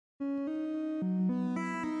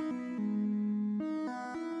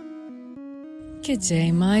Good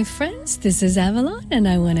day, my friends. This is Avalon, and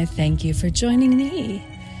I want to thank you for joining me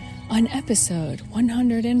on episode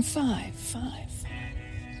 105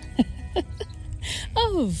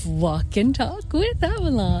 of Walk and Talk with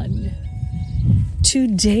Avalon.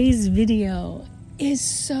 Today's video is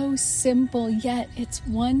so simple, yet it's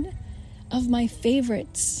one of my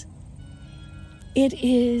favorites. It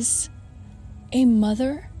is a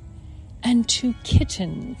mother and two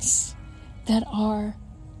kittens that are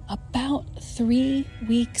about 3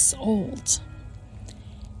 weeks old,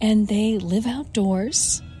 and they live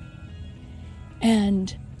outdoors,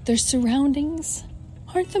 and their surroundings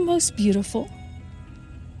aren't the most beautiful.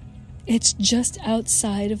 It's just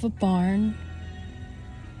outside of a barn,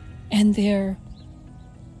 and they're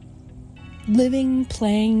living,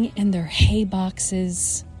 playing in their hay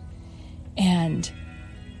boxes and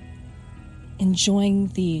enjoying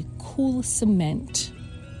the cool cement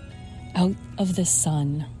out of the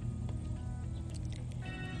sun.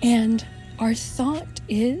 And our thought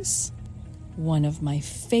is one of my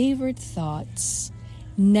favorite thoughts: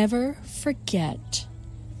 never forget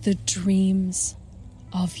the dreams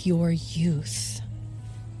of your youth.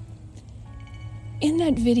 In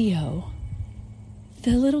that video,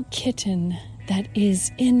 the little kitten that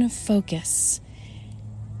is in focus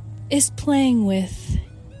is playing with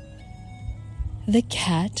the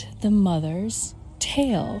cat, the mother's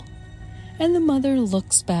tail. And the mother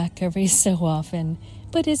looks back every so often,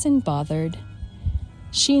 but isn't bothered.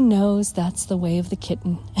 She knows that's the way of the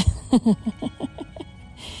kitten.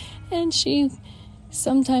 And she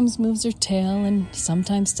sometimes moves her tail and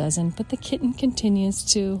sometimes doesn't, but the kitten continues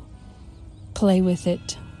to play with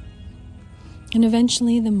it. And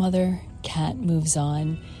eventually the mother cat moves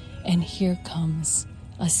on, and here comes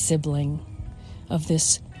a sibling of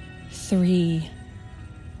this 3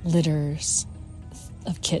 litters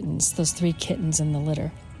of kittens, those 3 kittens in the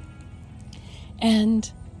litter,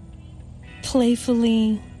 and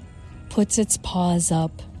playfully puts its paws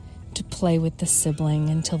up to play with the sibling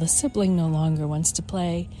until the sibling no longer wants to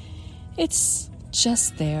play. It's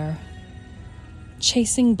just there,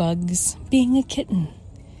 chasing bugs, being a kitten,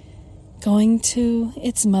 going to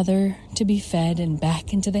its mother to be fed and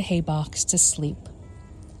back into the hay box to sleep.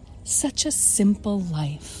 Such a simple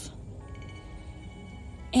life.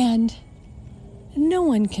 And no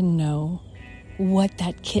one can know what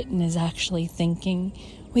that kitten is actually thinking.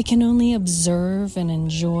 We can only observe and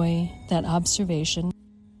enjoy that observation.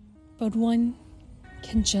 But one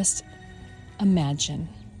can just imagine.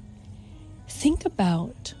 Think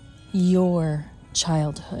about your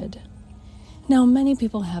childhood. Now, many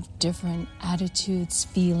people have different attitudes,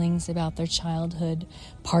 feelings about their childhood.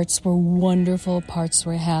 Parts were wonderful, parts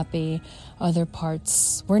were happy, other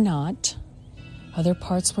parts were not. Other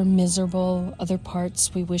parts were miserable, other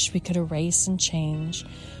parts we wish we could erase and change,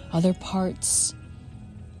 other parts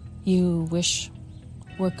you wish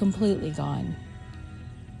were completely gone.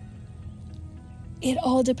 It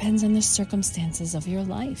all depends on the circumstances of your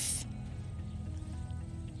life.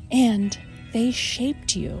 And they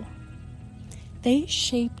shaped you. They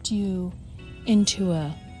shaped you into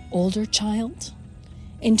an older child,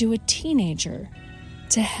 into a teenager,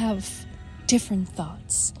 to have different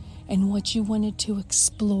thoughts and what you wanted to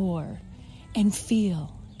explore and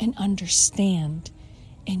feel and understand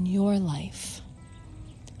in your life.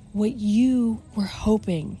 What you were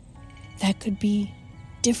hoping that could be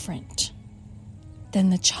different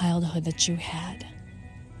than the childhood that you had.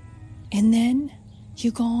 And then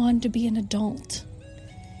you go on to be an adult,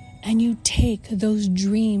 and you take those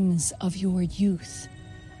dreams of your youth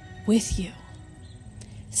with you.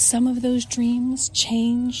 Some of those dreams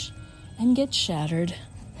change and get shattered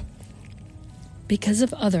because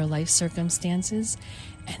of other life circumstances,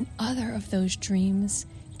 and other of those dreams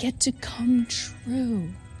get to come true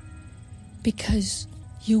because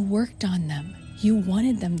you worked on them, you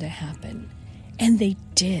wanted them to happen, and they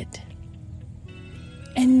did.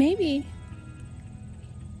 And maybe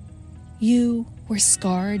you were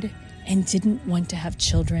scarred and didn't want to have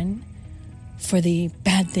children for the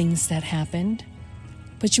bad things that happened,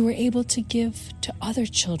 but you were able to give to other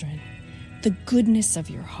children the goodness of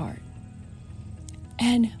your heart.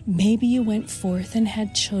 And maybe you went forth and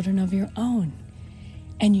had children of your own,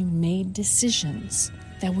 and you made decisions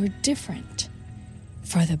that were different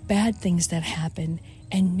for the bad things that happened,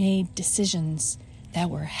 and made decisions that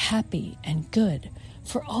were happy and good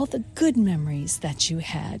for all the good memories that you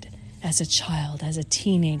had as a child, as a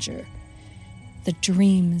teenager, the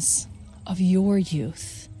dreams of your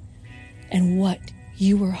youth, and what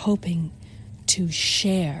you were hoping to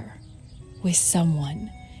share with someone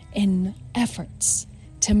in efforts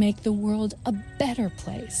to make the world a better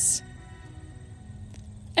place.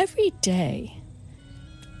 Every day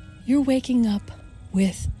you're waking up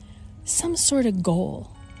with some sort of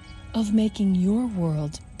goal of making your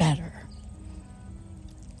world better.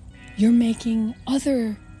 You're making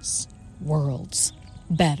others' worlds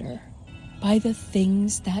better by the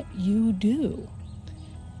things that you do.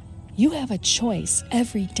 You have a choice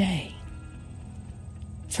every day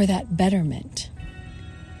for that betterment.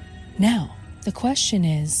 Now, the question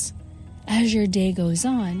is, as your day goes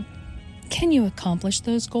on, can you accomplish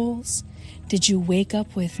those goals? Did you wake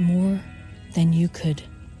up with more than you could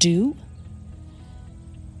do?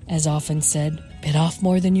 As often said, bit off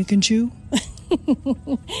more than you can chew.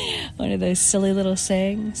 One of those silly little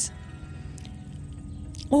sayings.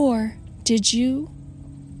 Or did you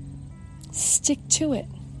stick to it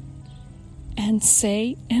and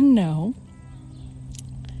say and know,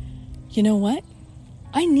 you know what?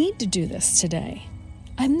 I need to do this today.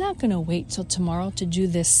 I'm not going to wait till tomorrow to do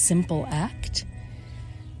this simple act.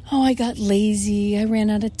 Oh, I got lazy. I ran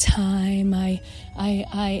out of time. I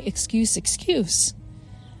excuse.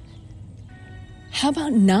 How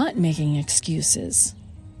about not making excuses?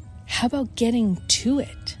 How about getting to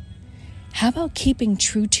it? How about keeping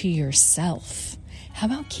true to yourself? How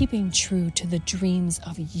about keeping true to the dreams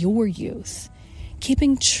of your youth?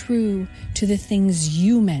 Keeping true to the things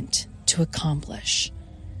you meant to accomplish?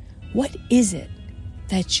 What is it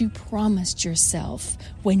that you promised yourself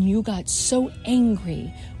when you got so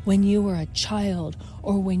angry when you were a child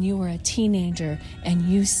or when you were a teenager and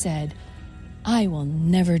you said, I will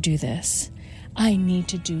never do this. I need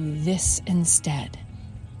to do this instead.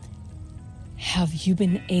 Have you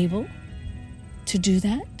been able to do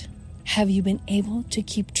that? Have you been able to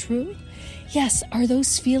keep true? Yes. Are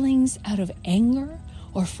those feelings out of anger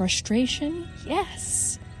or frustration?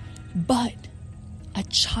 Yes. But a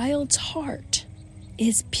child's heart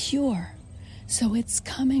is pure, so it's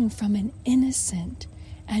coming from an innocent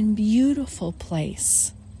and beautiful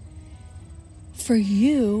place. For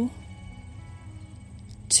you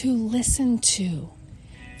to listen to,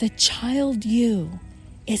 the child you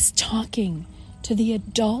is talking to the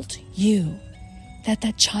adult you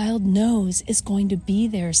that child knows is going to be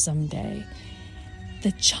there someday.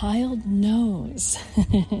 The child knows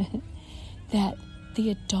that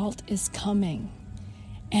the adult is coming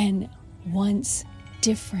and wants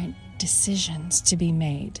different decisions to be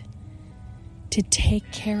made to take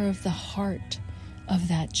care of the heart of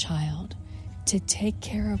that child, to take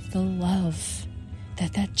care of the love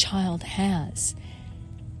that child has,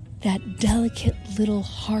 that delicate little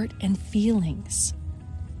heart and feelings.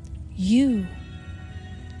 You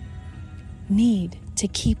need to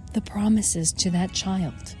keep the promises to that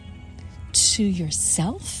child, to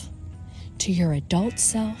yourself, to your adult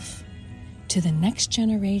self, to the next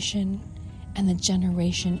generation, and the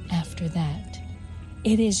generation after that.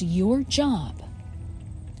 It is your job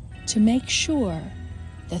to make sure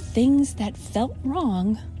the things that felt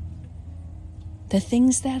wrong, the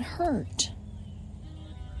things that hurt,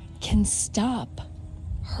 can stop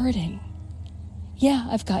hurting. Yeah,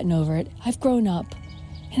 I've gotten over it. I've grown up,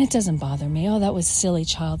 and it doesn't bother me. Oh, that was silly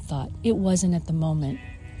child thought. It wasn't at the moment.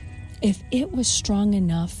 If it was strong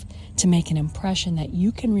enough to make an impression that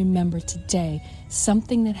you can remember today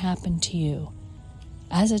something that happened to you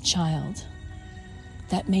as a child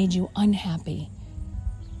that made you unhappy,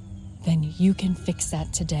 then you can fix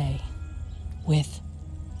that today with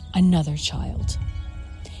another child.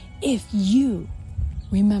 If you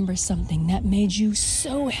remember something that made you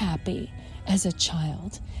so happy as a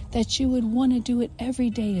child that you would want to do it every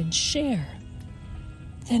day and share,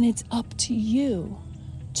 then it's up to you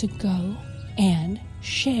to go and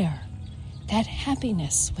share that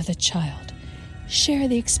happiness with a child. Share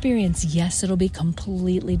the experience. Yes, it'll be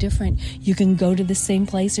completely different. You can go to the same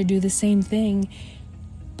place or do the same thing,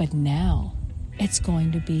 but now it's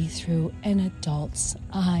going to be through an adult's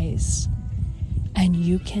eyes. And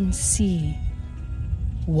you can see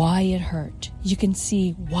why it hurt. You can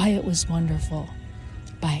see why it was wonderful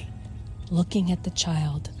by looking at the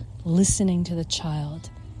child, listening to the child,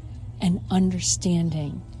 and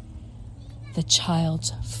understanding the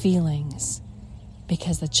child's feelings,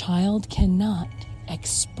 because the child cannot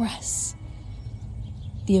express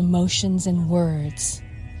the emotions and words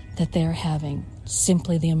that they're having,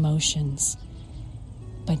 simply the emotions.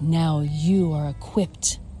 But now you are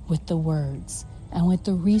equipped with the words and with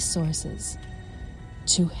the resources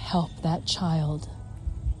to help that child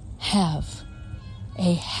have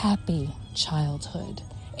a happy childhood,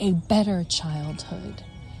 a better childhood,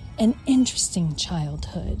 an interesting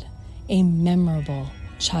childhood, a memorable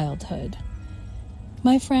childhood.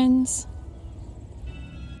 My friends,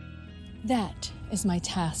 that is my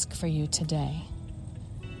task for you today.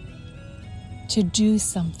 To do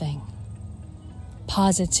something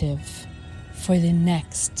positive for the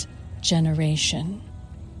next generation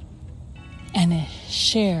and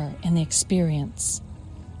share in the experience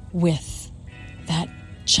with that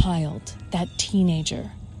child, that teenager.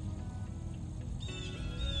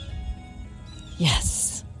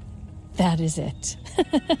 Yes, that is it.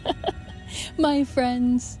 My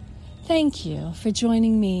friends, thank you for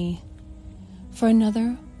joining me for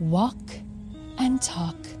another Walk and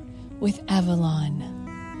Talk with Avalon.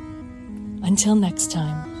 Until next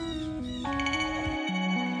time.